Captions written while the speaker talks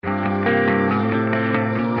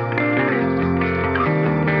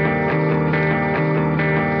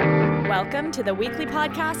Welcome to the weekly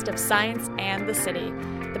podcast of Science and the City,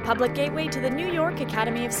 the public gateway to the New York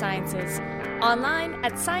Academy of Sciences, online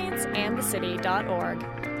at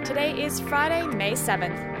scienceandthecity.org. Today is Friday, May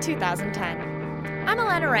 7th, 2010. I'm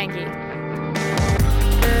Alana Rangi.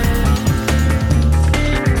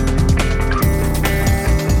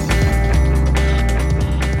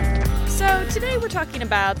 So today we're talking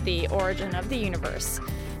about the origin of the universe.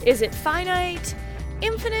 Is it finite,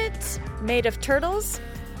 infinite, made of turtles?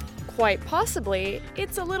 Quite possibly,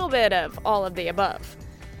 it's a little bit of all of the above.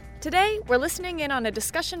 Today, we're listening in on a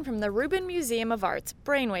discussion from the Rubin Museum of Art's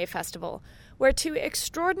Brainwave Festival, where two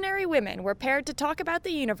extraordinary women were paired to talk about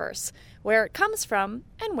the universe, where it comes from,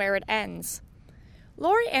 and where it ends.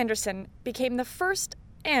 Laurie Anderson became the first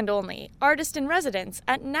and only artist in residence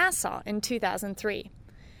at NASA in 2003.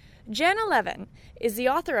 Janna Levin is the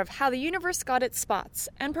author of How the Universe Got Its Spots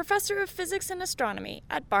and professor of physics and astronomy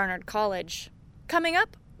at Barnard College. Coming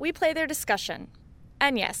up, we play their discussion.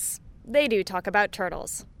 And yes, they do talk about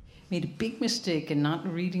turtles. Made a big mistake in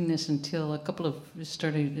not reading this until a couple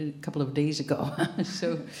of days ago.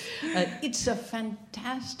 So it's a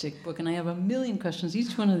fantastic book, and I have a million questions.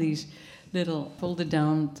 Each one of these little folded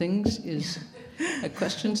down things is a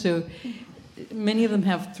question. So many of them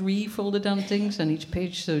have 3 folded down things on each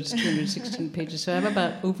page, so it's 216 pages. So I have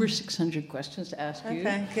about over 600 questions to ask you.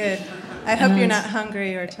 Okay, good. I hope you're not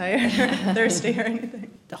hungry or tired or thirsty or anything.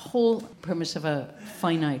 The whole premise of a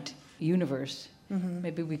finite universe,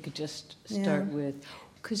 maybe we could just start with,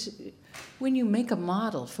 because when you make a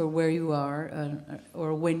model for where you are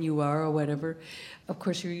or when you are or whatever, of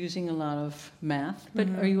course you're using a lot of math, but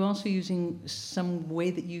are you also using some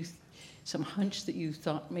way that some hunch that you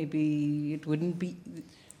thought maybe it wouldn't be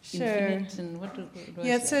infinite? And what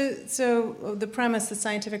so the premise, the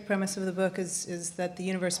scientific premise of the book is that the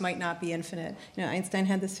universe might not be infinite. You know, Einstein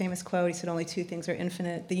had this famous quote. He said only 2 things are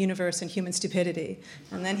infinite: the universe and human stupidity.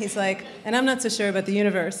 And then he's like, and I'm not so sure about the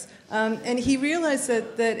universe. And he realized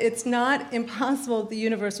that it's not impossible the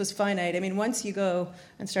universe was finite. I mean, once you go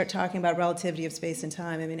and start talking about relativity of space and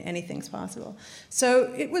time, I mean, anything's possible.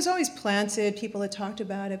 So it was always planted. People had talked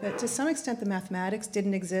about it, but to some extent the mathematics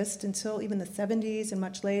didn't exist until even the 70s and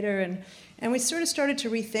much later. And we sort of started to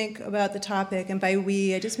rethink about the topic. And by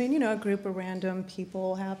we, I just mean, a group of random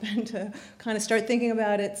people happened to kind of start thinking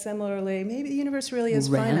about it similarly. Maybe the universe really is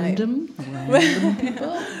finite. Random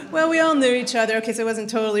people? Well, we all knew each other. Okay, so it wasn't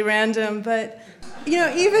totally random. But,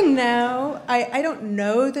 even now, I don't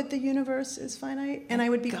know that the universe is finite. And I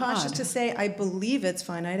would be cautious to say I believe it's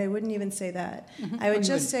finite. I wouldn't even say that. I would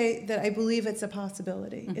just say that I believe it's a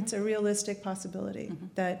possibility. It's a realistic possibility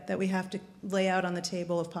that we have to lay out on the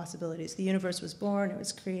table of possibilities. The universe was born, it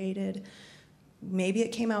was created. Maybe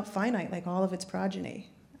it came out finite, like all of its progeny,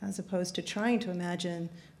 as opposed to trying to imagine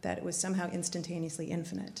that it was somehow instantaneously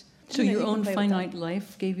infinite. So your own finite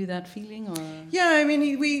life gave you that feeling, or? Yeah, I mean,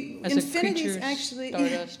 as infinity's a creature, actually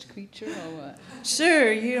stardust creature, or what?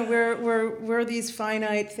 Sure, we're these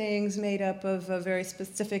finite things made up of a very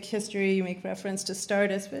specific history. You make reference to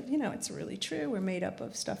stardust, but it's really true. We're made up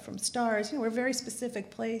of stuff from stars. We're a very specific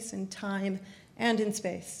place in time and in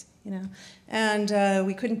space. And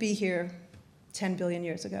we couldn't be here 10 billion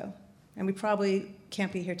years ago, and we probably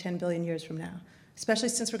can't be here 10 billion years from now. Especially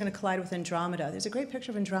since we're going to collide with Andromeda. There's a great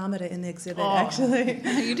picture of Andromeda in the exhibit, actually.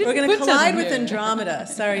 We're going to collide with Andromeda.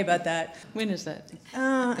 Sorry about that. When is that?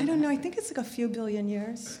 I don't know. I think it's like a few billion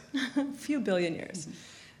years. A few billion years.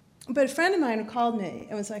 But a friend of mine called me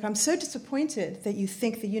and was like, I'm so disappointed that you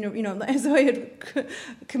think the universe, as though I had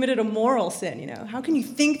committed a moral sin, How can you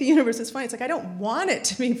think the universe is finite? It's like, I don't want it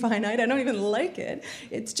to be finite. I don't even like it.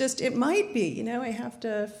 It's just, it might be, I have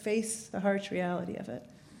to face the harsh reality of it.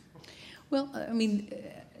 Well, I mean,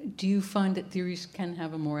 do you find that theories can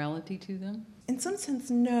have a morality to them? In some sense,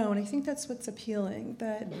 no, and I think that's what's appealing,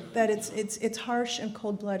 that it's harsh and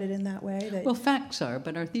cold-blooded in that way. Well, facts are,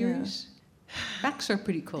 but our theories... Yeah. Facts are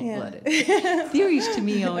pretty cold-blooded. Yeah. Theories, to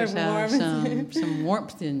me, always have some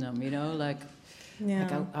warmth in them, it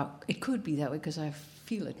could be that way because I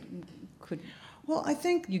feel it could... Well, I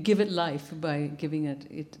think... You give it life by giving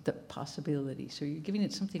it the possibility, so you're giving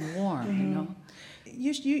it something warm,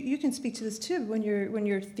 You can speak to this too when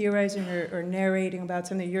you're theorizing or narrating about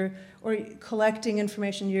something, or collecting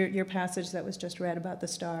information. Your passage that was just read about the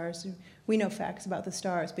stars. We know facts about the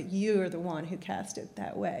stars, but you are the one who cast it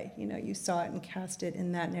that way. You saw it and cast it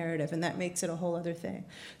in that narrative, and that makes it a whole other thing.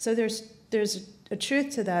 So there's a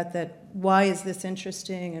truth to that why is this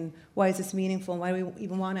interesting and why is this meaningful, and why do we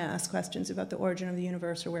even want to ask questions about the origin of the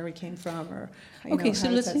universe or where we came from, or okay, so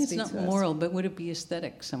let's say it's not to moral, but would it be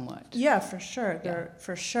aesthetic somewhat? Yeah, for sure. They're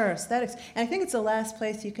for sure aesthetics. And I think it's the last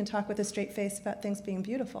place you can talk with a straight face about things being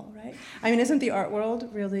beautiful, right? I mean, isn't the art world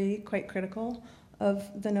really quite critical of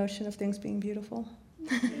the notion of things being beautiful?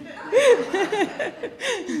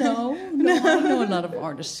 No, I know a lot of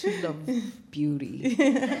artists who love beauty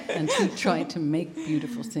and who try to make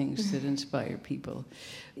beautiful things that inspire people.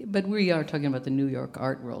 But we are talking about the New York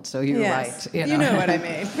art world, so you're right. You know what I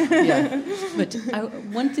mean. Yeah, but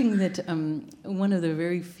one thing that one of the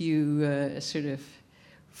very few sort of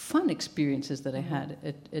fun experiences that I had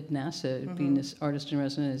at NASA, being this artist in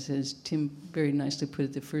residence, as Tim very nicely put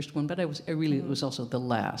it, the first one, but it was also the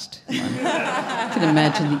last one. I can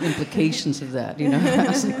imagine the implications of that, I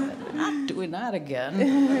was like, not doing that again.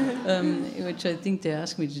 Which I think they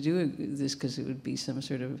asked me to do this because it would be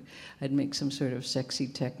I'd make some sort of sexy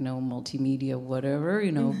techno multimedia whatever,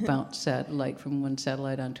 bounce satellite from one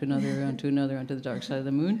satellite onto another, onto the dark side of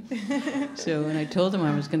the moon. So when I told them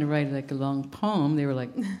I was going to write like a long poem, they were like,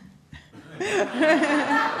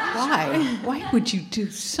 why? Why would you do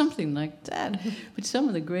something like that? But some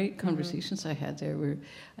of the great conversations I had there were,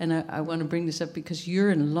 and I want to bring this up because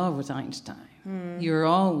you're in love with Einstein. You're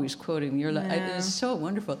always quoting. It's so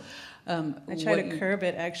wonderful. I try to curb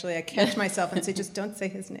it, actually. I catch myself and say, just don't say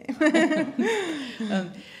his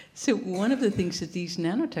name. So one of the things that these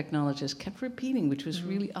nanotechnologists kept repeating, which was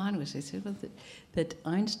really odd, was they said that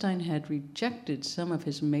Einstein had rejected some of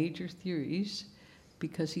his major theories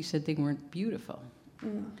because he said they weren't beautiful.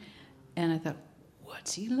 And I thought,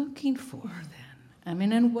 what's he looking for then? I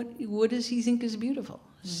mean, and what does he think is beautiful?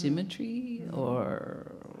 Symmetry,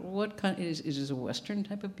 or what kind? Is it a Western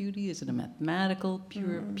type of beauty? Is it a mathematical,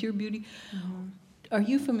 pure beauty? Are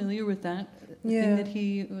you familiar with that thing that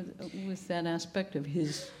with that aspect of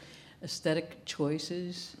his aesthetic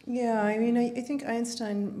choices? Yeah, I mean, I think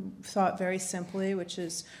Einstein thought very simply, which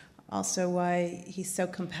is also why he's so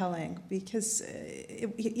compelling, because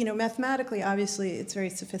mathematically, obviously, it's very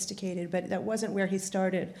sophisticated, but that wasn't where he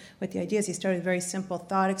started with the ideas. He started with very simple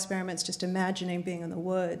thought experiments, just imagining being in the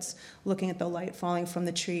woods, looking at the light falling from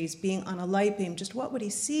the trees, being on a light beam, just what would he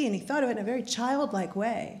see? And he thought of it in a very childlike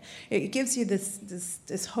way. It gives you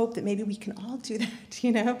this hope that maybe we can all do that,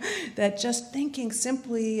 that just thinking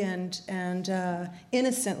simply and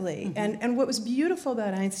innocently. And what was beautiful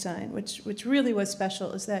about Einstein, which really was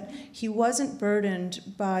special, is that he wasn't burdened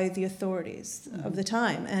by the authorities of the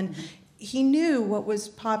time. And he knew what was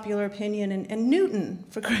popular opinion. And Newton,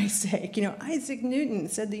 for Christ's sake, Isaac Newton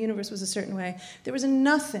said the universe was a certain way. There was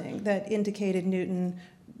nothing that indicated Newton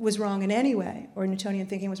was wrong in any way, or Newtonian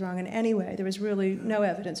thinking was wrong in any way. There was really no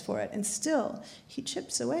evidence for it. And still, he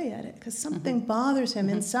chips away at it because something bothers him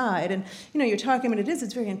inside. And, you're talking about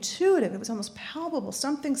it's very intuitive. It was almost palpable.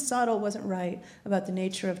 Something subtle wasn't right about the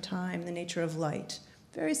nature of time, the nature of light.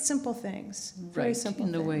 Very simple things. Very simple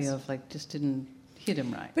in the things. way of just didn't hit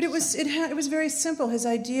him right. But it was very simple. His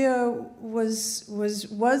idea was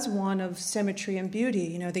one of symmetry and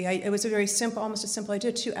beauty. It was a very simple, almost a simple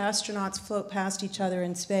idea. Two astronauts float past each other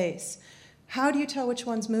in space. How do you tell which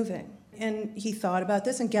one's moving? And he thought about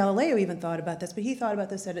this, and Galileo even thought about this. But he thought about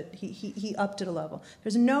this he upped it a level.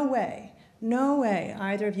 There's no way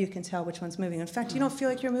either of you can tell which one's moving. In fact, you don't feel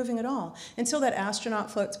like you're moving at all until that astronaut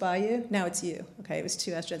floats by you. Now it's you. Okay, it was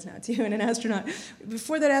two astronauts, now it's you and an astronaut.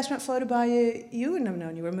 Before that astronaut floated by you, you wouldn't have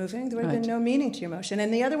known you were moving. There would have been no meaning to your motion.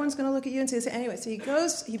 And the other one's going to look at you and say, anyway, so he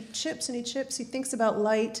goes, he chips, he thinks about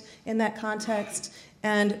light in that context,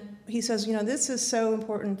 and he says, this is so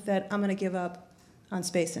important that I'm going to give up on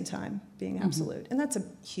space and time being absolute. And that's a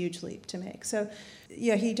huge leap to make. So,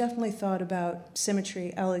 he definitely thought about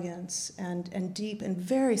symmetry, elegance, and deep and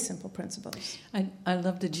very simple principles. I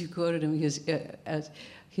love that you quoted him as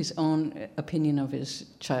his own opinion of his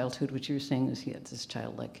childhood, which you were saying is he had this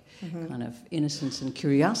childlike kind of innocence and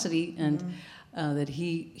curiosity, and that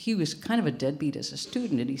he was kind of a deadbeat as a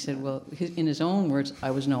student, and he said, well, in his own words,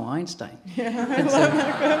 I was no Einstein.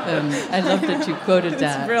 I love that you quoted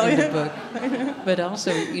that in the book. But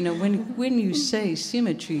also, when you say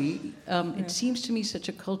symmetry, it seems to me such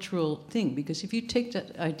a cultural thing, because if you take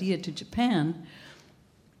that idea to Japan,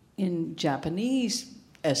 in Japanese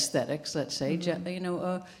aesthetics, let's say,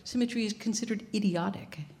 symmetry is considered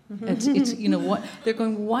idiotic. It's what they're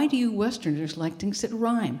going. Why do you Westerners like things that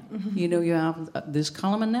rhyme? You have this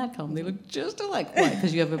column and that column. They look just alike. Why?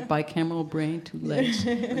 Because you have a bicameral brain, 2 legs,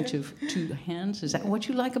 bunch of 2 hands. Is that what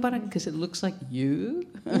you like about it? Because it looks like you.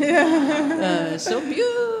 So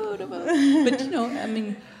beautiful.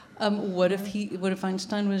 But what if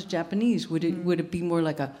Einstein was Japanese? Would it be more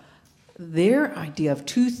like their idea of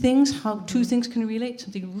 2 things, how 2 things can relate,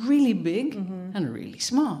 something really big and really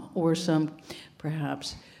small, or some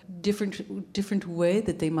perhaps different way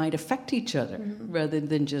that they might affect each other rather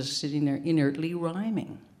than just sitting there inertly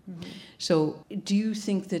rhyming. So do you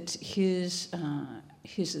think that his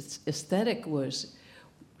aesthetic was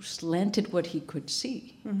slanted what he could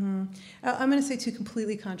see? I'm going to say 2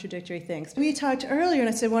 completely contradictory things. We talked earlier, and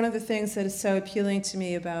I said one of the things that is so appealing to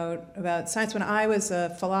me about science, when I was a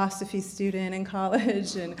philosophy student in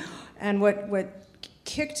college, and what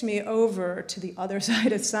kicked me over to the other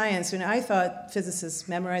side of science, when I thought physicists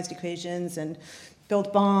memorized equations and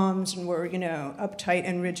built bombs and were, uptight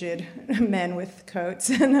and rigid men with coats.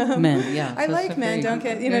 And, men, yeah. I like men. Don't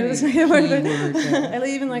get, I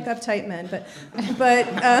even like uptight men, but we have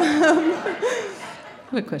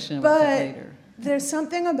a question about that later. There's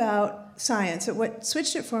something about science. What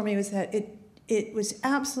switched it for me was that it was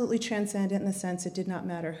absolutely transcendent in the sense it did not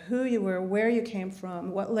matter who you were, where you came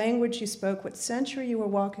from, what language you spoke, what century you were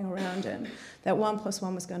walking around in, that 1 +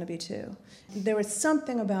 1 was going to be 2. There was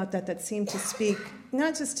something about that seemed to speak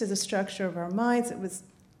not just to the structure of our minds.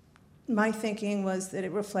 My thinking was that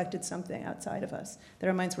it reflected something outside of us, that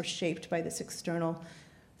our minds were shaped by this external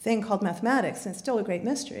thing called mathematics, and it's still a great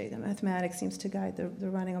mystery. The mathematics seems to guide the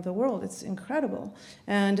running of the world. It's incredible.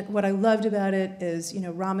 And what I loved about it is,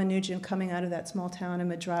 Ramanujan coming out of that small town in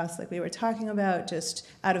Madras, like we were talking about, just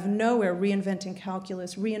out of nowhere, reinventing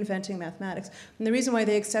calculus, reinventing mathematics. And the reason why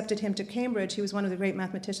they accepted him to Cambridge, he was one of the great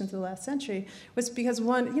mathematicians of the last century, was because they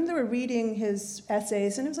were reading his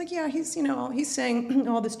essays, and it was like, yeah, he's saying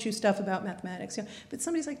all this true stuff about mathematics. But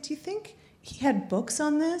somebody's like, do you think he had books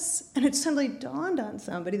on this? And it suddenly dawned on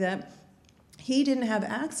somebody that he didn't have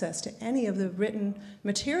access to any of the written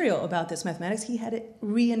material about this mathematics. He had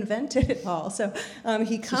reinvented it all. So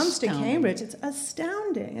he comes to Cambridge. It's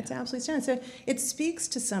astounding. It's absolutely astounding. So it speaks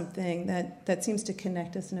to something that seems to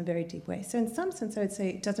connect us in a very deep way. So in some sense, I would say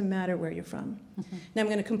it doesn't matter where you're from. Now I'm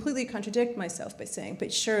going to completely contradict myself by saying,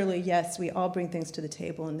 but surely, yes, we all bring things to the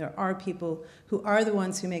table, and there are people who are the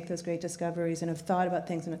ones who make those great discoveries and have thought about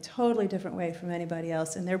things in a totally different way from anybody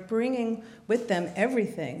else, and they're bringing with them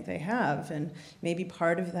everything they have, and maybe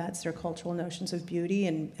part of that's their cultural notions of beauty,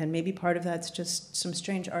 and maybe part of that's just some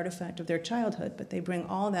strange artifact of their childhood, but they bring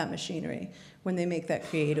all that machinery when they make that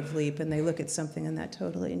creative leap and they look at something in that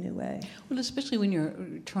totally new way. Well, especially when you're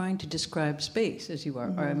trying to describe space, as you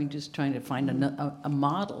are, or just trying to find a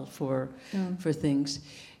model for things.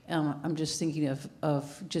 I'm just thinking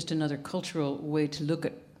of just another cultural way to look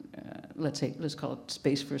at, let's call it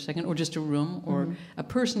space for a second, or just a room, or a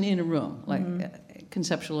person in a room, like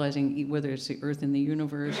conceptualizing whether it's the Earth in the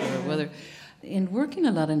universe, or whether... In working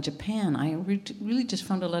a lot in Japan, I really just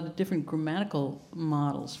found a lot of different grammatical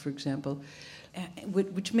models, for example,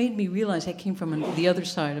 which made me realize I came from the other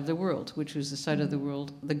side of the world, which was the side of the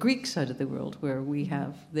world, the Greek side of the world, where we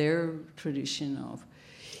have their tradition of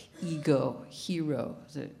ego, hero,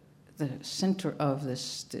 the center of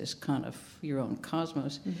this kind of your own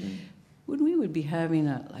cosmos. When we would be having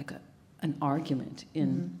an argument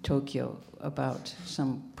in Tokyo about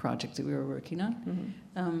some project that we were working on,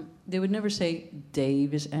 they would never say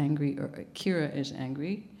Dave is angry or Kira is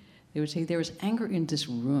angry. They would say there was anger in this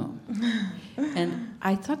room. And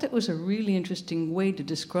I thought that was a really interesting way to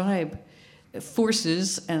describe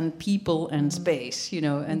forces and people and space,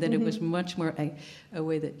 and that it was much more a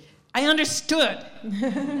way that I understood.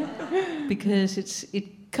 Because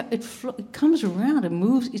it comes around, it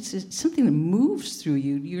moves. It's something that moves through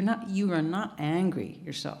you. You are not angry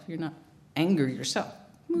yourself. You're not anger yourself.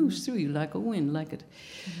 It moves through you like a wind, like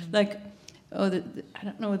I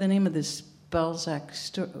don't know the name of this Balzac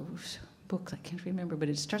book. I can't remember, but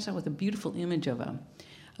it starts out with a beautiful image of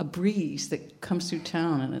a breeze that comes through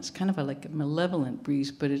town, and it's kind of like a malevolent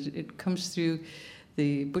breeze, but it comes through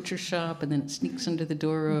the butcher shop, and then it sneaks under the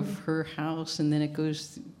door of her house, and then it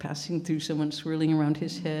goes passing through someone swirling around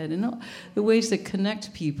his head, and all the ways that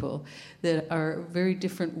connect people that are very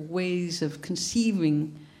different ways of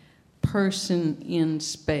conceiving person in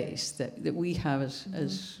space that we have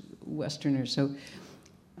as Westerners. So,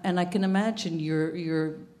 and I can imagine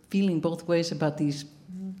you're feeling both ways about these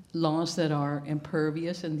laws that are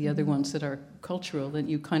impervious and the other ones that are cultural, then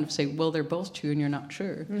you kind of say, well, they're both true, and you're not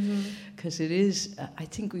sure. Because it is, I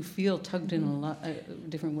think we feel tugged in a lot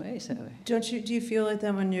different ways that way. Do you feel like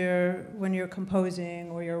that when you're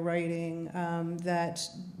composing or you're writing, that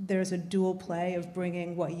there's a dual play of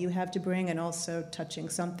bringing what you have to bring and also touching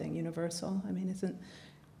something universal? I mean,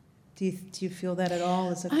 do you feel that at all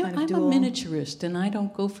as a kind of dual? I'm a miniaturist, and I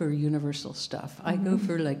don't go for universal stuff. I go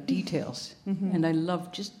for like details, and I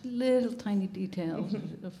love just little tiny details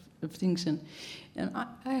of things, and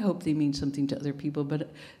I hope they mean something to other people. But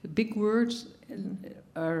big words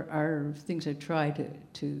are things I try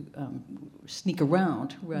to sneak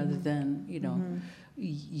around rather than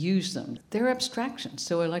use them. They're abstractions,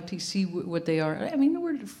 so I like to see what they are. I mean, the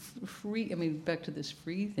word free. I mean, back to this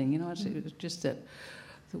free thing. It's just that.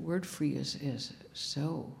 The word free is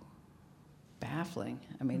so baffling.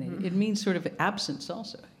 I mean, it means sort of absence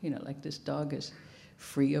also. Like this dog is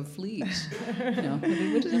free of fleas.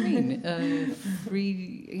 What does it mean?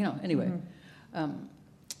 Free, anyway.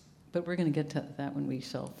 But we're going to get to that when we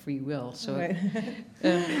sell free will. So, right.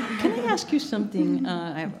 Can I ask you something?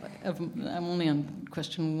 I'm only on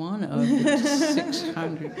question 1 of the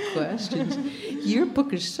 600 questions. Your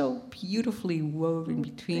book is so beautifully woven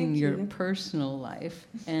between your personal life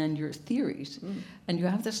and your theories, and you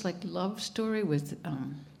have this like love story with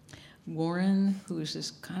Warren, who is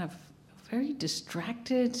this kind of very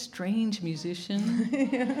distracted, strange musician,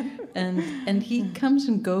 and he comes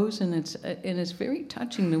and goes, and it's very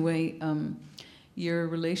touching the way your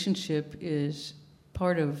relationship is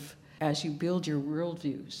part of as you build your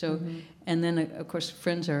worldview. So, and then of course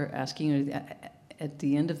friends are asking you at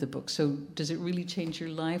the end of the book. So, does it really change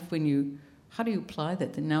your life when you? How do you apply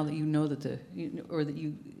that? Now that you know that or that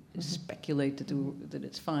you speculate that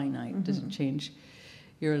it's finite, does it change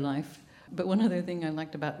your life? But one other thing I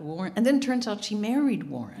liked about Warren, and then it turns out she married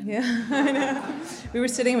Warren. Yeah, I know. We were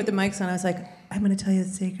sitting with the mics on. I was like, I'm going to tell you a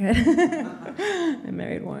secret. I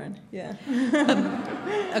married Warren. Yeah.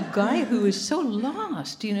 A guy who is so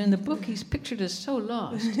lost. In the book he's pictured as so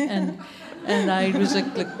lost, and I was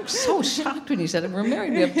like so shocked when he said, "We're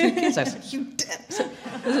married. We have 2 kids." I said, "You did."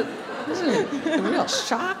 This is a real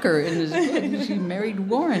shocker in his book. She married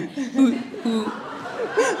Warren, who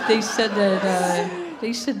they said that.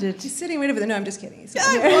 They said that... He's sitting right over there. No, I'm just kidding. You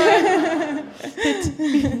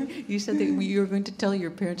said that you were going to tell your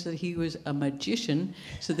parents that he was a magician,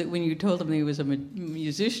 so that when you told them he was a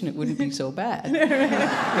musician, it wouldn't be so bad.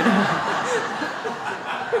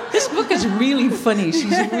 This book is really funny.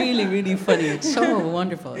 She's really, really funny. It's so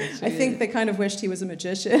wonderful. I think they kind of wished he was a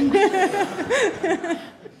magician.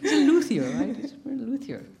 He's a luthier, right? He's a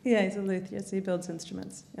luthier. Yeah, he's a luthier, so he builds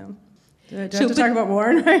instruments. Yeah. Do I have to talk about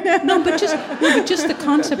Warren right now? No, but just the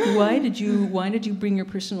concept. Why did you bring your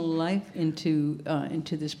personal life into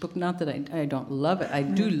this book? Not that I don't love it. I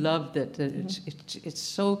do love that it's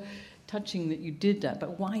so touching that you did that.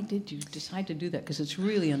 But why did you decide to do that? Because it's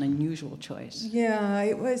really an unusual choice. Yeah,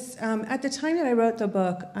 it was at the time that I wrote the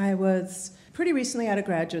book, I was pretty recently out of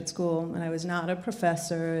graduate school, and I was not a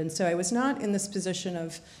professor, and so I was not in this position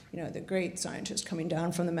of, the great scientist coming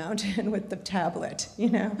down from the mountain with the tablet,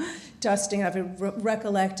 dusting of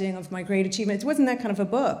recollecting of my great achievements. It wasn't that kind of a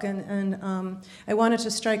book, and I wanted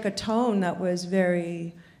to strike a tone that was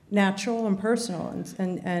very natural and personal,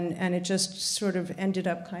 and it just sort of ended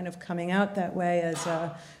up kind of coming out that way as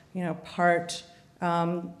a, part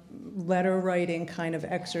letter writing kind of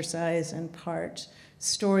exercise and part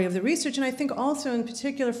story of the research. And I think also in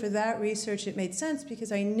particular for that research it made sense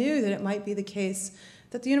because I knew that it might be the case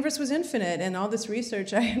that the universe was infinite, and all this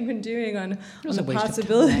research I had been doing on the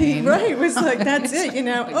possibility, right, was like, that's it,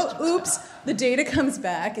 oh, oops, the data comes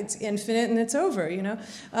back, it's infinite and it's over,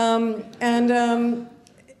 and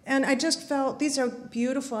I just felt these are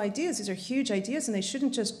beautiful ideas, these are huge ideas, and they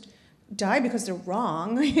shouldn't just die because they're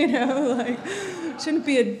wrong, shouldn't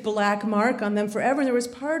be a black mark on them forever. And there was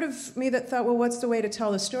part of me that thought, well, what's the way to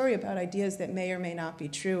tell a story about ideas that may or may not be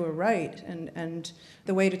true or right? And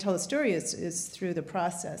the way to tell a story is through the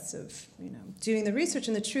process of, doing the research.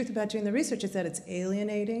 And the truth about doing the research is that it's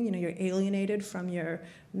alienating. You're alienated from your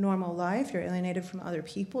normal life. You're alienated from other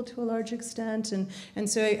people to a large extent. And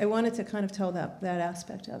so I wanted to kind of tell that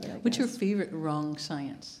aspect of it. What's your favorite wrong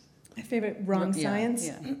science? My favorite wrong science?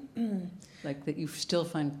 Yeah. Like that you still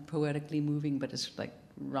find poetically moving, but it's like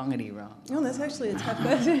wrongity wrong. Oh, that's actually a tough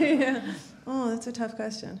question. Yeah. Oh, that's a tough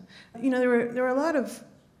question. There were a lot of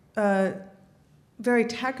very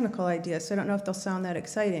technical ideas, so I don't know if they'll sound that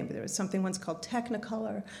exciting, but there was something once called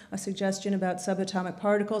Technicolor, a suggestion about subatomic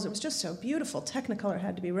particles. It was just so beautiful. Technicolor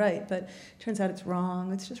had to be right, but it turns out it's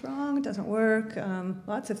wrong. It's just wrong. It doesn't work.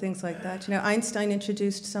 Lots of things like that. Einstein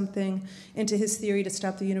introduced something into his theory to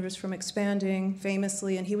stop the universe from expanding,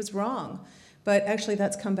 famously, and he was wrong. But actually,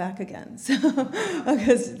 that's come back again. So,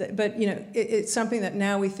 it's something that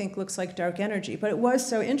now we think looks like dark energy. But it was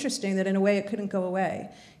so interesting that in a way it couldn't go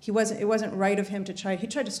away. It wasn't right of him to try. He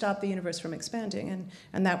tried to stop the universe from expanding,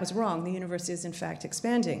 and that was wrong. The universe is in fact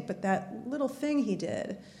expanding. But that little thing he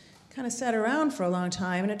did kind of sat around for a long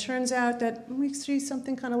time, and it turns out that we see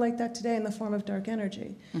something kind of like that today in the form of dark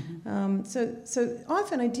energy. Mm-hmm. So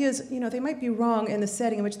often ideas, they might be wrong in the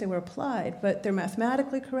setting in which they were applied, but they're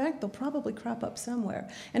mathematically correct. They'll probably crop up somewhere.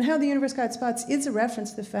 And how the universe got spots is a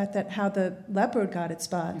reference to the fact that how the leopard got its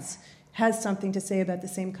spots has something to say about the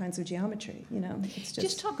same kinds of geometry. It's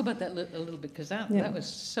just talk about that a little bit, because that was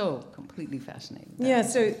so completely fascinating.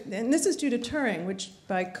 And this is due to Turing, which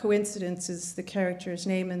by coincidence is the character's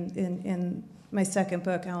name in my second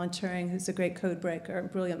book, Alan Turing, who's a great code breaker, a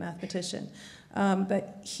brilliant mathematician.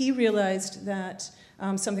 But he realized that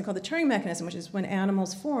something called the Turing mechanism, which is when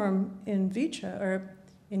animals form in vitro, or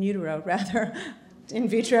in utero, rather. In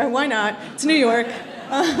vitro, why not? It's New York.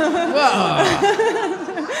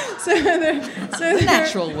 The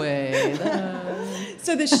natural way.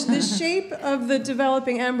 So the shape of the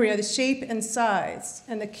developing embryo, the shape and size,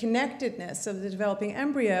 and the connectedness of the developing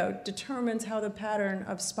embryo determines how the pattern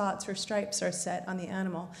of spots or stripes are set on the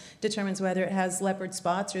animal, determines whether it has leopard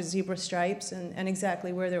spots or zebra stripes, and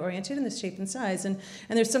exactly where they're oriented in the shape and size. And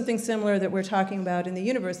there's something similar that we're talking about in the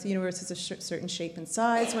universe. The universe has a certain shape and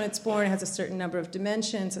size when it's born. It has a certain number of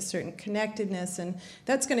dimensions, a certain connectedness, and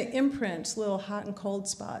that's going to imprint little hot and cold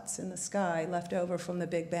spots in the sky left over from the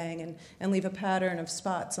Big Bang and leave a pattern of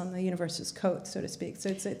spots on the universe's coat, so to speak. So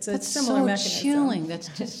it's a similar mechanism. That's so chilling. That's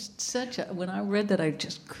just such a... When I read that, I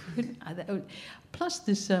just couldn't... Plus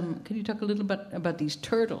this... can you talk a little bit about these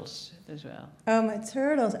turtles as well? Oh, my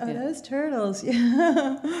turtles. Oh, those turtles.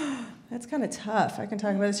 Yeah. That's kind of tough. I can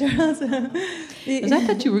talk about the turtles. Because I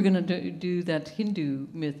thought you were going to do that Hindu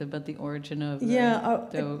myth about the origin of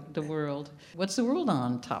the world. What's the world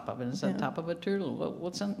on top of? And it's on top of a turtle.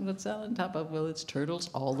 What's that on top of? Well, it's turtles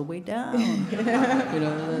all the way down.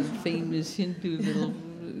 That famous Hindu little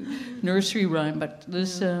nursery rhyme. But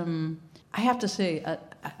this, I have to say,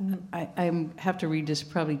 I have to read this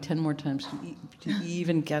probably 10 more times to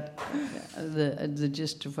even get the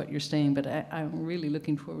gist of what you're saying, but I'm really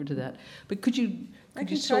looking forward to that. But could you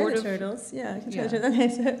sort of... turtles. Yeah, I can try the turtles. Okay,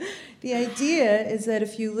 so the idea is that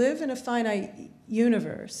if you live in a finite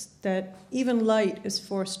universe, that even light is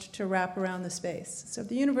forced to wrap around the space. So if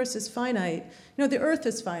the universe is finite, the Earth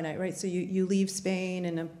is finite, right? So you leave Spain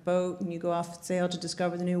in a boat and you go off sail to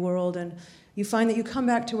discover the new world, and you find that you come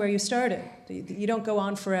back to where you started. You don't go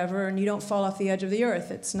on forever, and you don't fall off the edge of the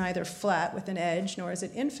earth. It's neither flat with an edge, nor is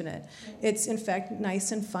it infinite. It's, in fact,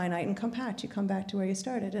 nice and finite and compact. You come back to where you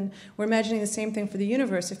started. And we're imagining the same thing for the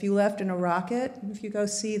universe. If you left in a rocket, if you go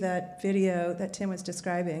see that video that Tim was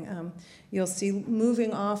describing, you'll see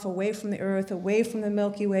moving off away from the Earth, away from the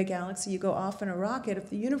Milky Way galaxy. You go off in a rocket. If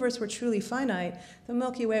the universe were truly finite, the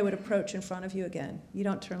Milky Way would approach in front of you again. You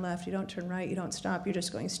don't turn left, you don't turn right, you don't stop. You're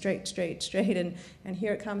just going straight, straight, straight. And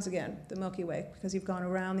here it comes again, the Milky Way, because you've gone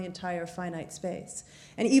around the entire finite space.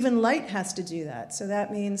 And even light has to do that. So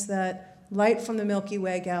that means that light from the Milky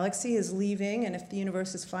Way galaxy is leaving, and if the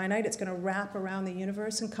universe is finite, it's going to wrap around the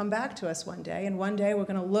universe and come back to us one day. And one day we're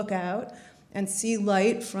going to look out and see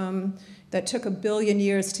light that took 1 billion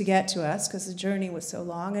years to get to us because the journey was so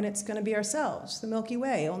long, and it's going to be ourselves, the Milky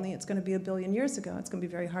Way, only it's going to be 1 billion years ago. It's going to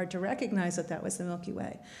be very hard to recognize that was the Milky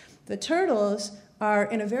Way. The turtles are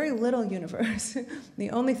in a very little universe.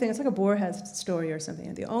 The only thing, it's like a Borges story or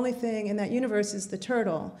something. The only thing in that universe is the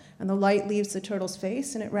turtle, and the light leaves the turtle's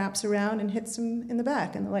face, and it wraps around and hits him in the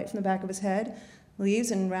back, and the light from the back of his head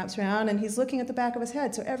leaves and wraps around, and he's looking at the back of his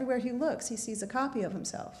head, so everywhere he looks, he sees a copy of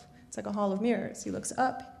himself. It's like a hall of mirrors. He looks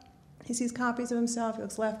up, he sees copies of himself, he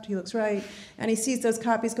looks left, he looks right, and he sees those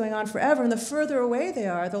copies going on forever, and the further away they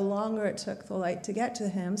are, the longer it took the light to get to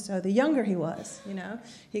him, so the younger he was,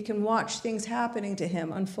 He can watch things happening to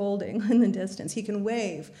him, unfolding in the distance. He can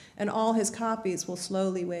wave, and all his copies will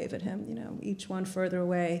slowly wave at him, each one further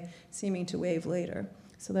away, seeming to wave later.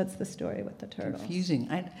 So that's the story with the turtles. Confusing.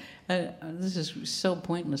 This is so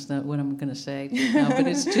pointless, that what I'm going to say now, but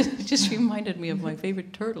it just reminded me of my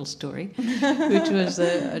favorite turtle story, which was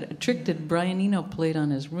a trick that Brian Eno played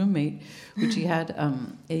on his roommate, which he had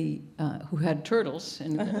who had turtles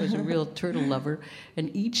and was a real turtle lover.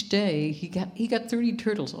 And each day he got 30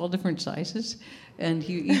 turtles, all different sizes, and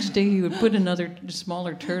each day he would put another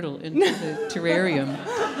smaller turtle into the terrarium,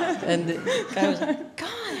 and the guy was like, God.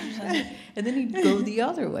 And then he'd go the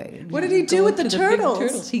other way. What did he do with the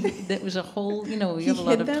turtles? That was a whole, you have a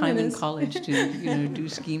lot of time in college to, do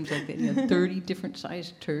schemes like that. 30 different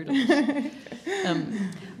sized turtles.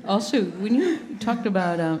 Also, when you talked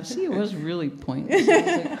about, it was really pointless.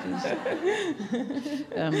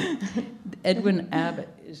 Edwin Abbott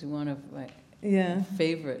is one of my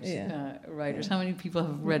favorite writers. How many people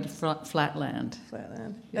have read Flatland?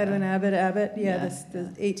 Flatland. Yeah. Edwin Abbott. This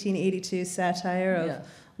 1882 satire of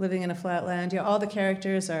living in a flatland. All the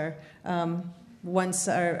characters are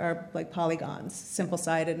are like polygons,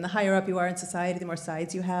 simple-sided. And the higher up you are in society, the more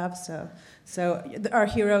sides you have. So our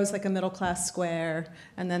hero is like a middle-class square,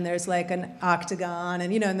 and then there's like an octagon,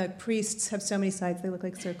 and and the priests have so many sides they look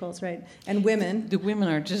like circles, right? And women. The women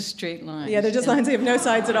are just straight lines. Yeah, they're just lines. They have no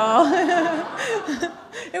sides at all.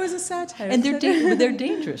 It was a satire. And they're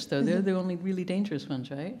dangerous, though. They're the only really dangerous ones,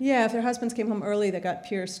 right? Yeah, if their husbands came home early, they got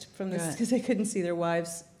pierced from this because they couldn't see their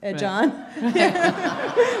wives' edge on.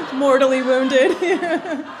 Mortally wounded.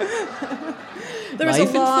 There was a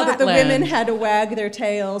law that the women had to wag their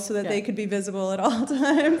tails so that they could be visible at all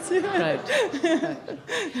times. Right.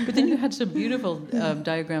 But then you had some beautiful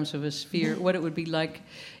diagrams of a sphere, what it would be like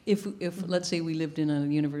if let's say we lived in a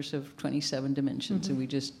universe of 27 dimensions and we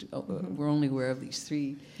just were only aware of these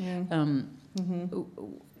three. Yeah.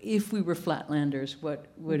 If we were flatlanders, what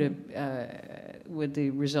would the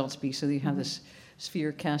results be? So you have this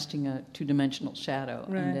sphere casting a two-dimensional shadow,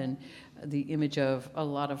 and then the image of a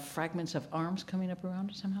lot of fragments of arms coming up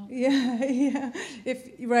around it somehow. Yeah.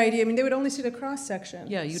 I mean, they would only see the cross section.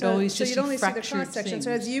 Yeah, you'd always just see the cross section. things.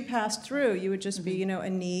 So as you passed through, you would just be, a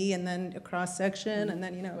knee, and then a cross section, and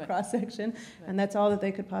then a cross section, and that's all that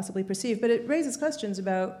they could possibly perceive. But it raises questions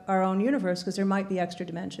about our own universe because there might be extra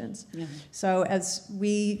dimensions. Yeah. So as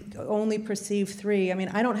we only perceive three, I mean,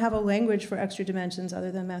 I don't have a language for extra dimensions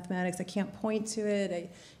other than mathematics. I can't point to it.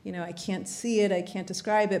 I can't see it, I can't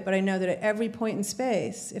describe it, but I know that at every point in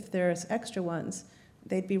space, if there's extra ones,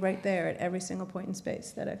 they'd be right there at every single point in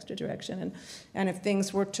space, that extra direction. And if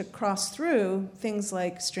things were to cross through, things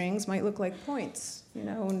like strings might look like points,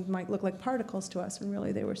 and might look like particles to us when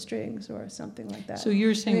really they were strings or something like that. So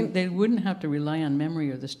you're saying they wouldn't have to rely on memory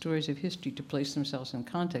or the stories of history to place themselves in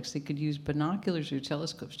context. They could use binoculars or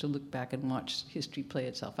telescopes to look back and watch history play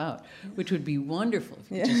itself out, which would be wonderful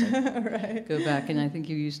if you just go back. And I think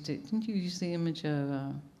didn't you use the image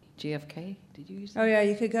of JFK? Did you use that? Oh, yeah,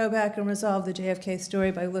 you could go back and resolve the JFK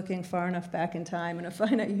story by looking far enough back in time in a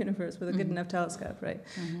finite universe with a good enough telescope, right?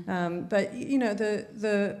 But,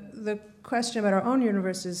 the question about our own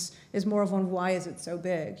universe is more of one, why is it so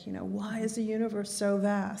big? Why is the universe so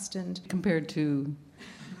vast? And compared to...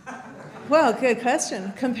 Well, good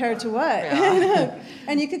question. Compared to what? Yeah.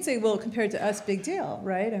 And you could say, well, compared to us, big deal,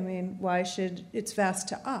 right? I mean, why should... It's vast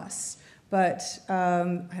to us. But,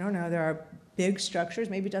 I don't know, there are big structures.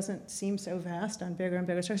 Maybe it doesn't seem so vast on bigger and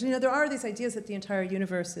bigger structures. There are these ideas that the entire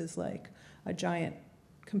universe is like a giant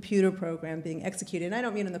computer program being executed. And I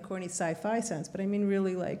don't mean in the corny sci-fi sense, but I mean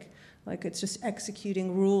really like it's just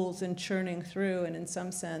executing rules and churning through, and in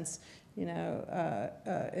some sense,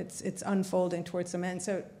 it's unfolding towards some end.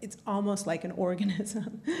 So it's almost like an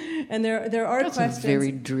organism. And there are That's questions.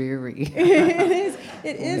 Very dreary. It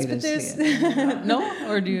is, but there's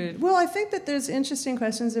no, or do you? Well, I think that there's interesting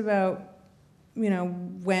questions about.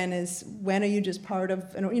 When are you just part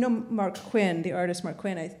of? Mark Quinn, the artist Mark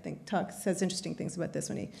Quinn, I think says interesting things about this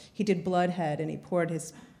when he did Bloodhead and he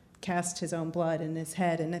cast his own blood in his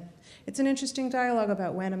head, and it's an interesting dialogue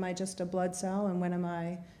about when am I just a blood cell and when am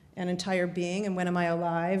I an entire being and when am I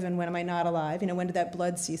alive and when am I not alive? When did that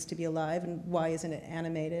blood cease to be alive and why isn't it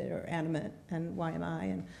animated or animate and why am I?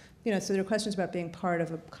 And so there are questions about being part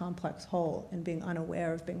of a complex whole and being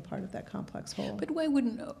unaware of being part of that complex whole. But why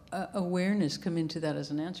wouldn't awareness come into that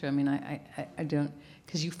as an answer? I mean, I don't,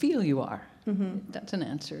 because you feel you are. Mm-hmm. That's an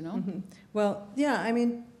answer, no? Mm-hmm. Well, yeah, I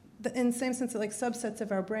mean, in the same sense that like subsets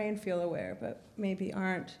of our brain feel aware, but maybe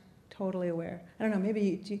aren't totally aware. I don't know,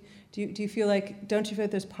 maybe do you feel like, don't you feel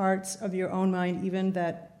like there's parts of your own mind even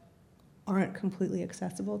that aren't completely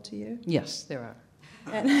accessible to you? Yes, there are.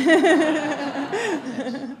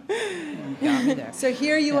 Got me there. So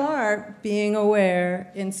here you are, being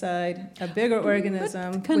aware inside a bigger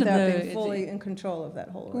organism without being fully in control of that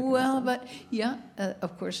whole organism. Well, but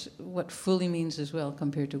of course, what fully means as well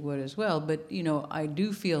compared to what as well. But, I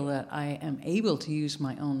do feel that I am able to use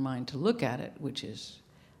my own mind to look at it, which is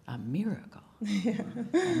a miracle. Yeah.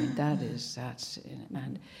 I mean,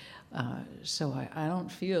 so I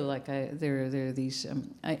don't feel like there are these.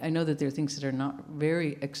 I know that there are things that are not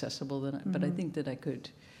very accessible, but I think that I could.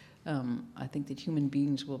 I think that human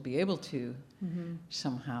beings will be able to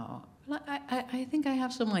somehow. I think I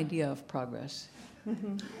have some idea of progress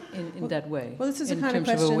in that way. Well, this is in a kind terms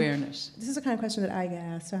of question. Of awareness. This is the kind of question that I get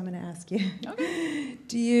asked, so I'm going to ask you. Okay.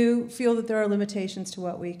 Do you feel that there are limitations to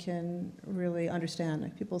what we can really understand?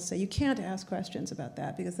 Like people say, you can't ask questions about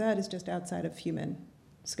that because that is just outside of human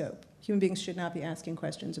scope. Human beings should not be asking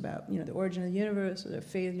questions about, the origin of the universe or the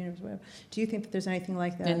fate of the universe, whatever. Do you think that there's anything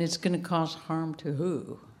like that? And it's going to cause harm to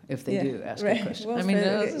who if they do ask a question? Well, I mean,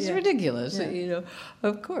 it's yeah. ridiculous. Yeah.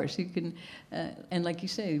 Of course you can, and like you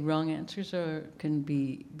say, wrong answers can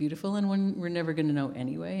be beautiful, and we're never going to know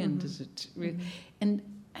anyway. And does it? And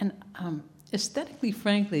aesthetically,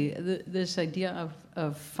 frankly, this idea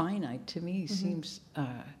of finite to me seems.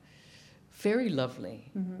 Very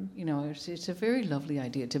lovely, It's a very lovely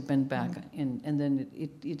idea to bend back, and then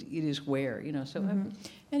it is where, So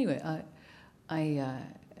anyway,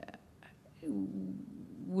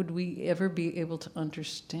 would we ever be able to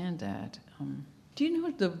understand that? Do you know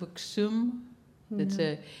the book Sum?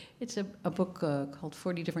 It's a book called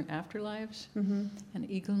 40 Different Afterlives, and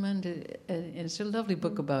Eagleman. And it's a lovely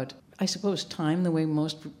book about, I suppose, time. The way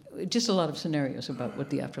just a lot of scenarios about what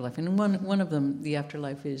the afterlife. And one of them, the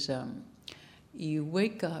afterlife is. You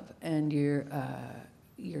wake up and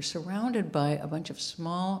you're surrounded by a bunch of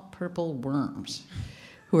small purple worms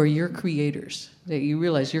who are your creators. That you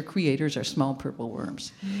realize your creators are small purple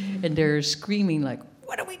worms. And they're screaming like,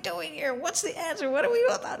 what are we doing here? What's the answer? What are we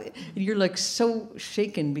doing about it? And you're like so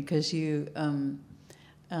shaken because you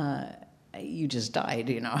just died,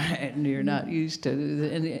 and you're not used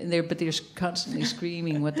to but they're constantly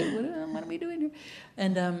screaming, what are we doing here?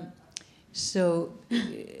 And so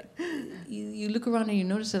you look around and you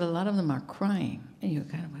notice that a lot of them are crying, and you're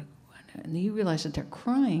kind of like, what? And you realize that they're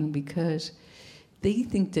crying because they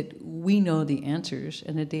think that we know the answers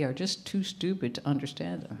and that they are just too stupid to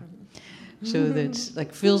understand them. So that's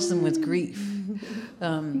like fills them with grief.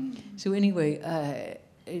 So anyway,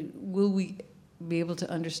 will we be able to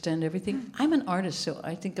understand everything? I'm an artist, so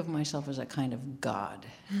I think of myself as a kind of god.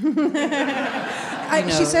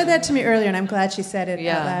 She said that to me earlier, and I'm glad she said it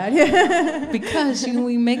out loud. Because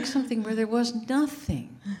we make something where there was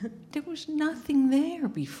nothing. There was nothing there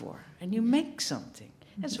before, and you make something.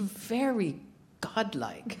 That's very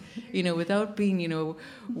godlike, without being,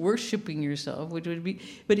 worshiping yourself, which would be.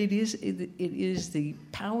 But it is the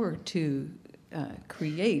power to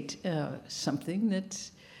create something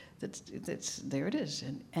that's there. It is,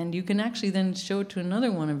 and you can actually then show it to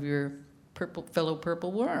another one of your fellow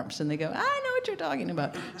purple worms, and they go, I know what you're talking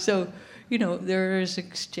about. So, there is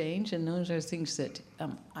exchange, and those are things that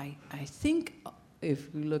I think,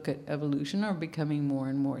 if we look at evolution, are becoming more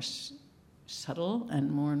and more subtle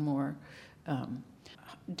and more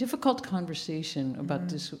difficult conversation about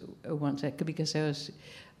this once, because I was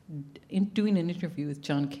doing an interview with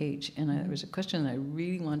John Cage, and there was a question that I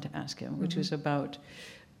really wanted to ask him, which was about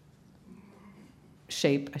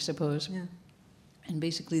shape, I suppose. Yeah. And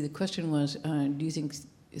basically the question was, do you think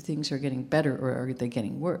things are getting better or are they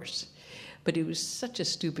getting worse? But it was such a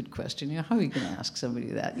stupid question. How are you going to ask somebody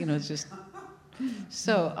that? It's just...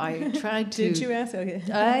 So I tried to... Did you ask? Okay.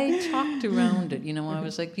 I talked around it. I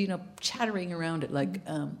was like, chattering around it like...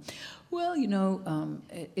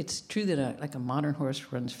 it's true that a modern horse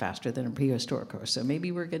runs faster than a prehistoric horse, so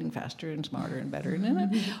maybe we're getting faster and smarter and better. And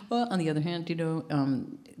then, well, on the other hand,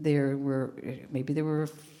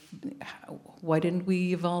 why didn't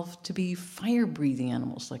we evolve to be fire-breathing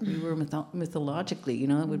animals like we were mythologically?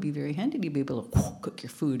 It would be very handy to be able to cook your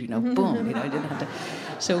food, boom, I didn't have to.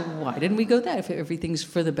 So why didn't we go that if everything's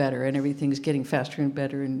for the better and everything's getting faster and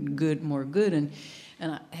better and more good? And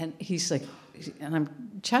he's like, and I'm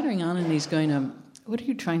chattering on, and he's going, what are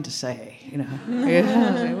you trying to say?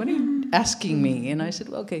 What are you asking me? And I said,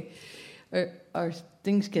 well, okay, are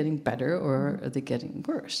things getting better or are they getting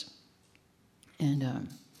worse? And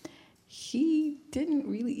he didn't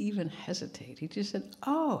really even hesitate. He just said,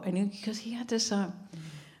 oh, and because he had this,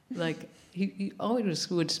 he always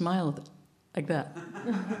would smile like that,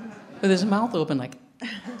 with his mouth open like...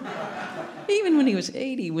 Even when he was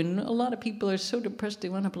 80, when a lot of people are so depressed they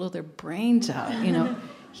want to blow their brains out,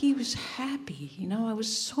 he was happy. I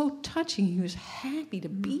was so touching. He was happy to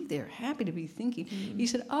be there, happy to be thinking. He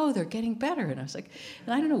said, "Oh, they're getting better," and I was like,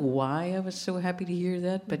 and I don't know why I was so happy to hear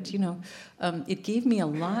that, but it gave me a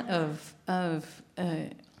lot of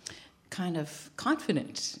kind of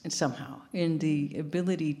confidence somehow in the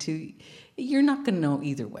ability to. You're not going to know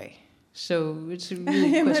either way. So it's a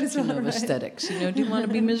really question of aesthetics. Do you want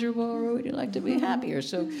to be miserable or would you like to be happier?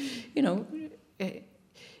 So,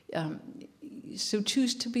 so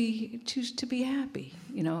choose to be happy.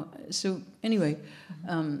 So anyway,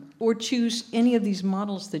 or choose any of these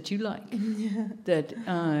models that you like that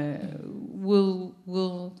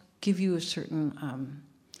will give you a certain.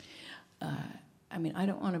 I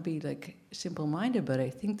don't want to be like simple-minded, but I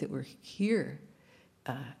think that we're here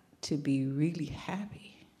to be really happy.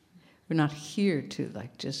 We're not here to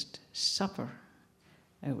just suffer.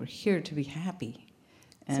 We're here to be happy.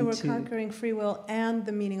 And so we're conquering free will and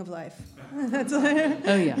the meaning of life. That's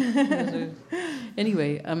oh yeah.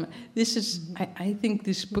 Anyway, this is. I think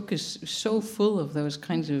this book is so full of those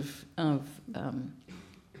kinds of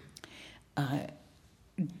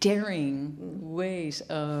daring ways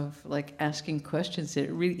of asking questions that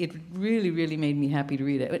it really made me happy to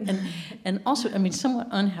read it, and also somewhat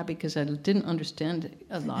unhappy because I didn't understand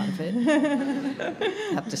a lot of it,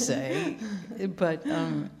 I have to say, but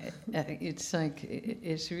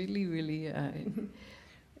it's really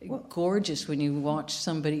gorgeous when you watch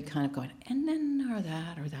somebody kind of going and then or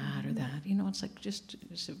that.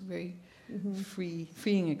 It's a very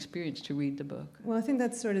freeing experience to read the book. Well, I think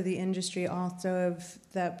that's sort of the industry also of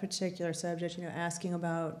that particular subject, asking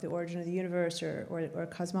about the origin of the universe or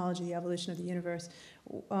cosmology, the evolution of the universe.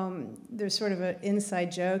 There's sort of an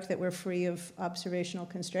inside joke that we're free of observational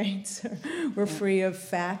constraints, we're free of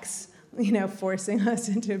facts, forcing us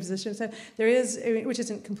into a position. So there is, which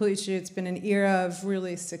isn't completely true, it's been an era of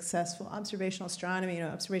really successful observational astronomy.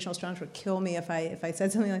 Observational astronomers would kill me if I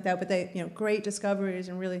said something like that, but they, great discoveries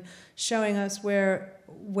and really showing us where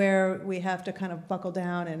we have to kind of buckle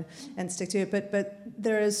down and stick to it. But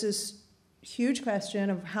there is this huge question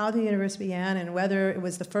of how the universe began and whether it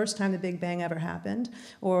was the first time the Big Bang ever happened,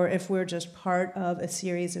 or if we're just part of a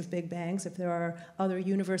series of Big Bangs, if there are other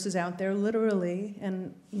universes out there literally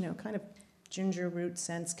and, kind of ginger root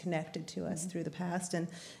sense connected to us through the past. And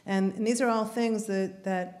these are all things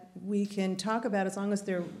that we can talk about as long as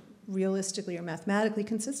they're realistically or mathematically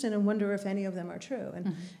consistent and wonder if any of them are true.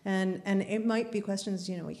 And it might be questions,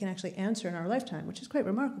 we can actually answer in our lifetime, which is quite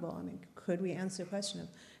remarkable. Could we answer the question of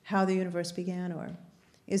how the universe began, or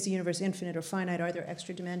is the universe infinite or finite? Are there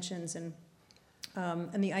extra dimensions? And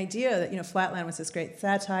the idea that Flatland was this great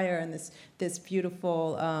satire and this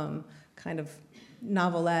beautiful kind of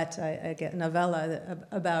novelette, I get novella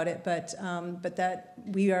about it, but that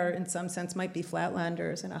we are in some sense might be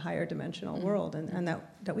flatlanders in a higher dimensional world, and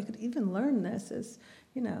that we could even learn this is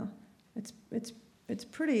it's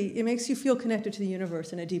pretty. It makes you feel connected to the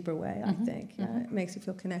universe in a deeper way. I think it makes you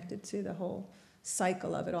feel connected to the whole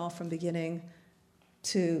cycle of it all from beginning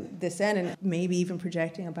to this end, and maybe even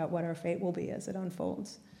projecting about what our fate will be as it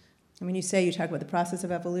unfolds. You talk about the process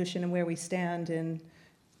of evolution and where we stand in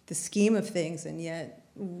the scheme of things, and yet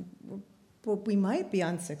we might be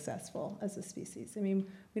unsuccessful as a species.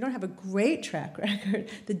 We don't have a great track record.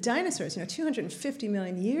 The dinosaurs, 250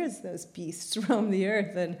 million years those beasts roamed the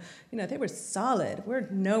earth, and they were solid. We're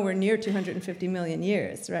nowhere near 250 million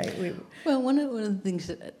years, right? Well, one of the things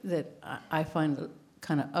that I find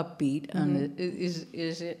kind of upbeat on is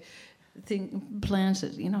plans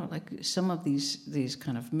that like some of these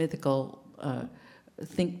kind of mythical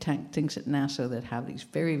think tank things at NASA that have these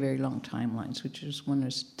very, very long timelines, which is one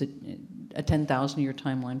is a 10,000-year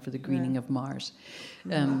timeline for the greening of Mars.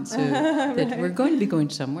 So that we're going to be going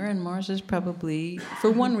somewhere, and Mars is probably, for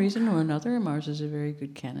one reason or another, Mars is a very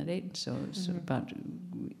good candidate. So it's about,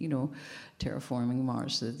 terraforming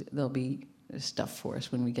Mars. So there'll be stuff for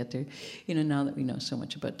us when we get there. Now that we know so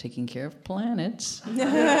much about taking care of planets,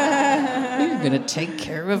 we're going to take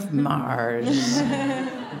care of Mars.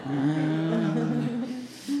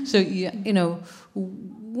 So,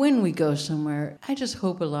 when we go somewhere, I just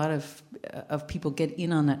hope a lot of people get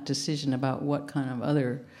in on that decision about what kind of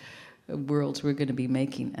other worlds we're going to be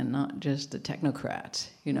making, and not just the technocrats,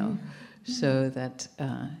 so that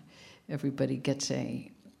everybody gets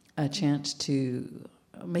a chance to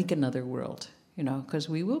make another world, because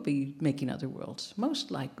we will be making other worlds,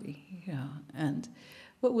 most likely, And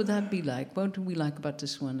what would that be like? What do we like about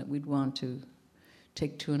this one that we'd want to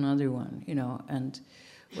take to another one, and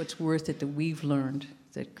what's worth it that we've learned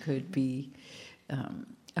that could be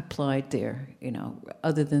applied there,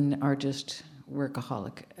 other than our just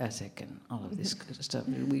workaholic ethic and all of this kind of stuff.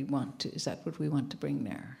 Is that what we want to bring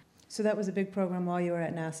there? So that was a big program while you were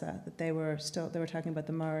at NASA, that they were talking about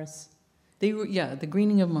the Mars. The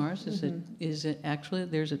greening of Mars is actually,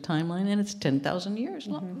 there's a timeline, and it's 10,000 years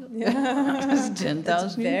long. Yeah. It's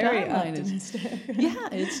 10,000 year very timeline. optimistic.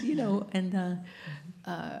 It's, and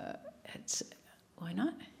it's, why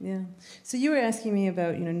not? Yeah. So you were asking me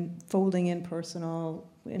about, folding in personal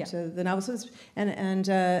into the novels,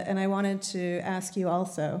 and I wanted to ask you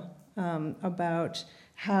also about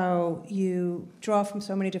how you draw from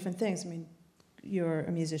so many different things. I mean, you're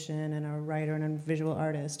a musician and a writer and a visual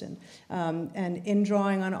artist, and in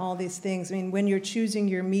drawing on all these things, I mean, when you're choosing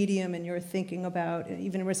your medium and you're thinking about,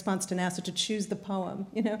 even in response to NASA, to choose the poem,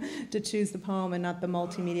 to choose the poem and not the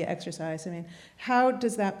multimedia exercise. I mean, how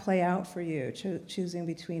does that play out for you, choosing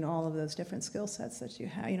between all of those different skill sets that you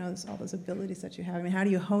have, all those abilities that you have? I mean, how do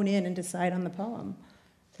you hone in and decide on the poem,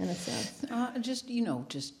 in a sense? Just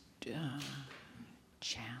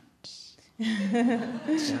chance. No,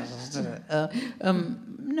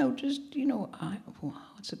 just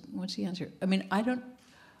what's the answer? I mean, I don't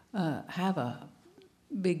have a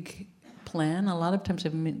big plan. A lot of times,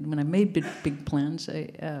 when I made big plans,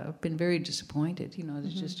 I've been very disappointed.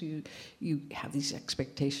 It's just you have these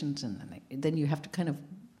expectations, and then you have to kind of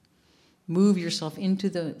move yourself into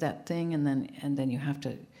that thing, and then you have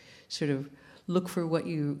to sort of look for what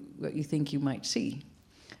you think you might see.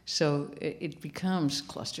 So it becomes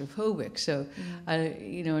claustrophobic. So,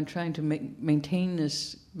 in trying to maintain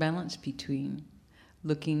this balance between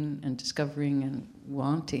looking and discovering and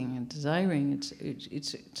wanting and desiring, it's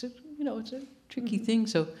a tricky thing.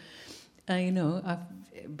 So, I've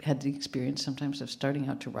had the experience sometimes of starting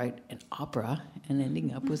out to write an opera and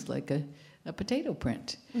ending up with like a potato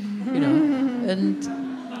print, and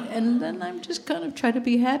then I'm just kind of try to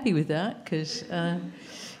be happy with that because,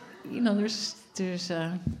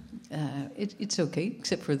 it's okay,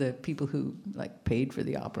 except for the people who paid for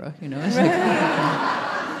the opera. It's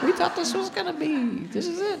like, we thought this was gonna be. This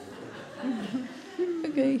is it.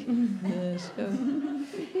 Okay. Yeah, so,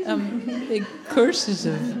 the curses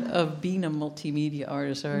of being a multimedia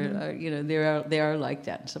artist are they are like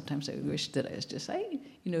that. And sometimes I wish that I was just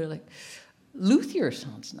luthier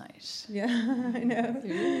sounds nice. Yeah, I know. It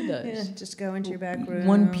really does. Yeah, just go into your back room.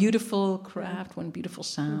 One beautiful craft, one beautiful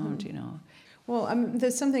sound, Well,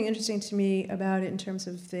 there's something interesting to me about it in terms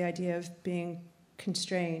of the idea of being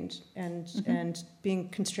constrained and being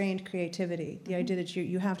constrained creativity. The idea that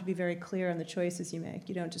you have to be very clear on the choices you make.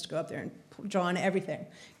 You don't just go up there and draw on everything,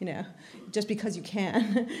 just because you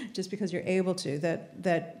can, just because you're able to.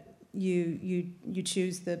 That you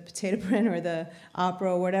choose the potato print or the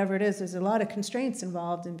opera or whatever it is. There's a lot of constraints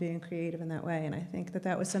involved in being creative in that way, and I think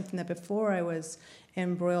that was something that before I was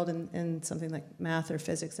embroiled in something like math or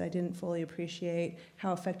physics, I didn't fully appreciate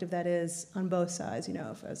how effective that is on both sides,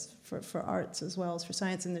 as for arts as well as for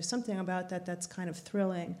science. And there's something about that that's kind of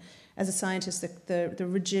thrilling. As a scientist, the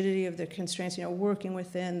rigidity of the constraints, working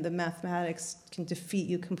within the mathematics can defeat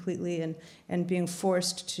you completely, and being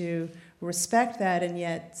forced to respect that and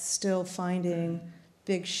yet still finding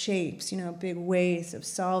big shapes, big ways of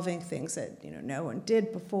solving things that no one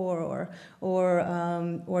did before,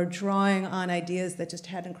 or drawing on ideas that just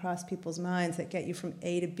hadn't crossed people's minds that get you from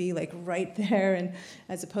A to B right there, and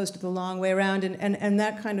as opposed to the long way around, and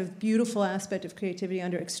that kind of beautiful aspect of creativity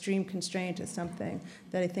under extreme constraint is something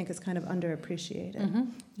that I think is kind of underappreciated. Mm-hmm.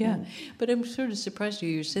 Yeah, but I'm sort of surprised to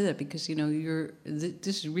hear you say that because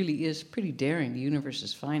this really is pretty daring. The universe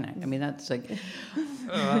is finite. I mean, that's like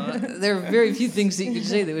there are very few things that you could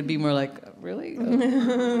say that would be more like, really,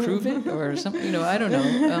 prove it or something. I don't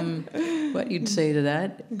know what you'd say to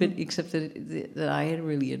that, but except that I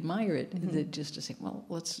really admire it. That just to say, well,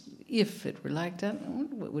 if it were like that,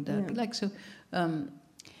 what would that be like? So,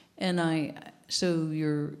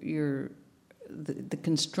 the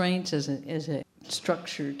constraints as a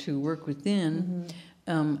structure to work within.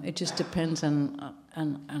 It just depends on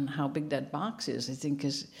how big that box is. I think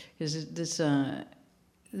because this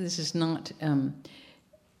is not.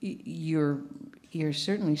 You're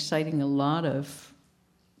certainly citing a lot of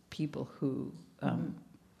people who.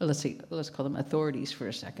 Let's call them authorities for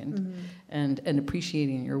a second, and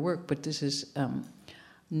appreciating your work. But this is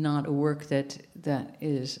not a work that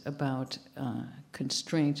is about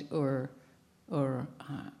constraint or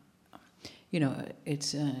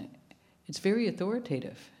it's very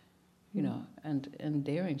authoritative, and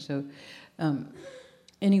daring. So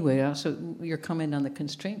anyway, also your comment on the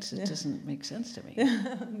constraints, it doesn't make sense to me.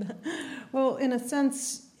 Well, in a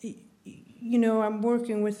sense, I'm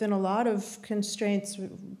working within a lot of constraints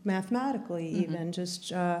mathematically, even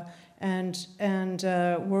just and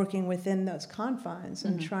working within those confines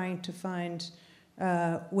and trying to find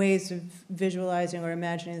ways of visualizing or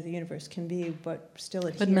imagining that the universe can be, but still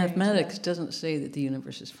adhering. But mathematics doesn't say that the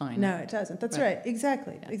universe is finite. No, it doesn't. That's right.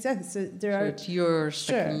 Exactly. Yeah. Exactly. So it's your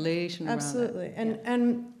speculation around absolutely. That.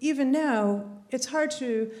 And even now, it's hard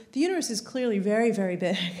to. The universe is clearly very, very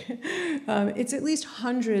big. It's at least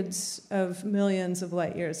hundreds of millions of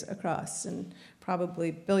light years across, and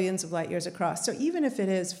probably billions of light years across. So even if it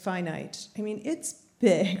is finite, I mean, it's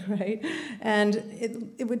big, right? And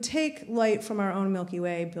it would take light from our own Milky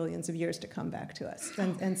Way billions of years to come back to us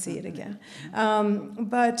and see it again.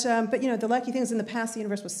 But the lucky thing is in the past the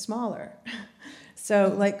universe was smaller.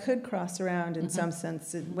 So light could cross around in some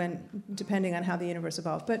sense depending on how the universe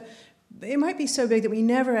evolved. But it might be so big that we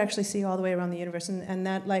never actually see all the way around the universe. And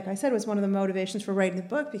that, like I said, was one of the motivations for writing the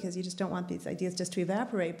book, because you just don't want these ideas just to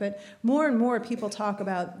evaporate. But more and more people talk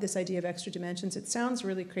about this idea of extra dimensions. It sounds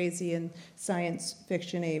really crazy and science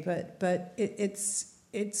fiction-y, but it's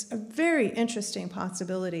a very interesting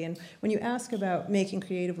possibility. And when you ask about making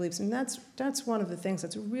creative leaps, and that's one of the things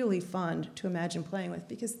that's really fun to imagine playing with,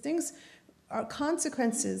 because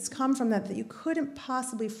consequences come from that you couldn't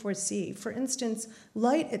possibly foresee. For instance,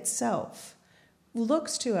 light itself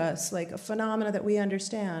looks to us like a phenomena that we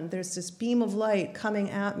understand. There's this beam of light coming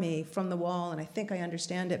at me from the wall, and I think I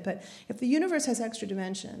understand it. But if the universe has extra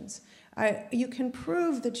dimensions, you can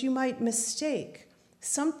prove that you might mistake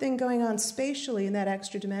something going on spatially in that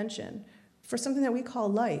extra dimension for something that we call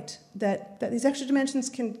light, that these extra dimensions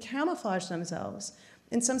can camouflage themselves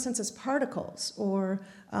in some sense as particles or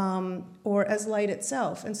as light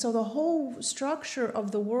itself. And so the whole structure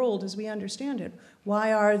of the world as we understand it,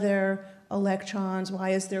 why are there electrons, why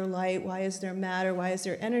is there light, why is there matter, why is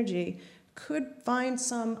there energy, could find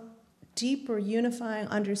some deeper unifying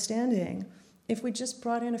understanding if we just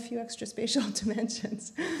brought in a few extra spatial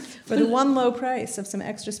dimensions for the one low price of some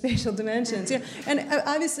extra spatial dimensions. Yeah. And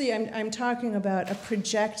obviously I'm talking about a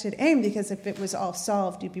projected aim, because if it was all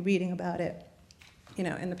solved, you'd be reading about it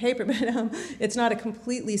in the paper, but it's not a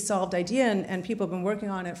completely solved idea, and people have been working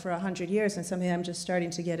on it for 100 years, and something I'm just starting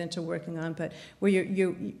to get into working on, but where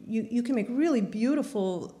you can make really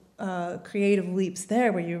beautiful creative leaps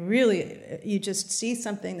there, where you just see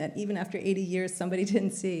something that even after 80 years somebody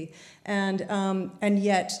didn't see, and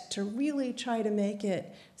yet to really try to make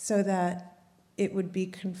it so that it would be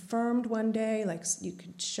confirmed one day, like you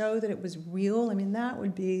could show that it was real. I mean, that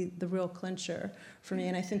would be the real clincher for me.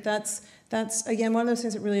 And I think that's again, one of those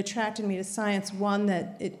things that really attracted me to science. One,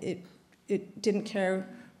 that it didn't care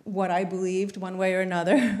what I believed one way or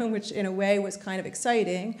another, which in a way was kind of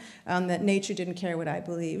exciting, that nature didn't care what I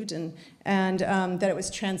believed, and that it was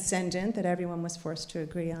transcendent, that everyone was forced to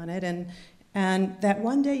agree on it, and that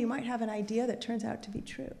one day you might have an idea that turns out to be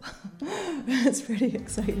true. It's pretty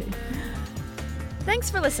exciting. Thanks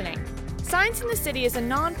for listening. Science in the City is a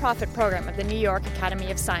non-profit program of the New York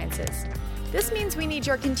Academy of Sciences. This means we need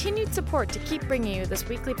your continued support to keep bringing you this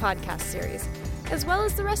weekly podcast series, as well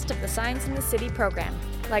as the rest of the Science in the City program,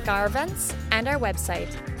 like our events and our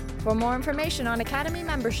website. For more information on Academy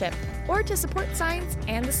membership, or to support Science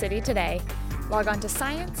and the City today, log on to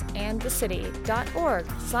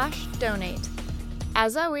scienceandthecity.org/donate.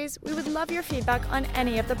 As always, we would love your feedback on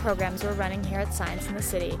any of the programs we're running here at Science in the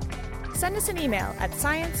City. Send us an email at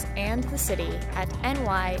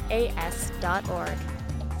scienceandthecity@nyas.org.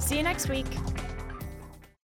 See you next week.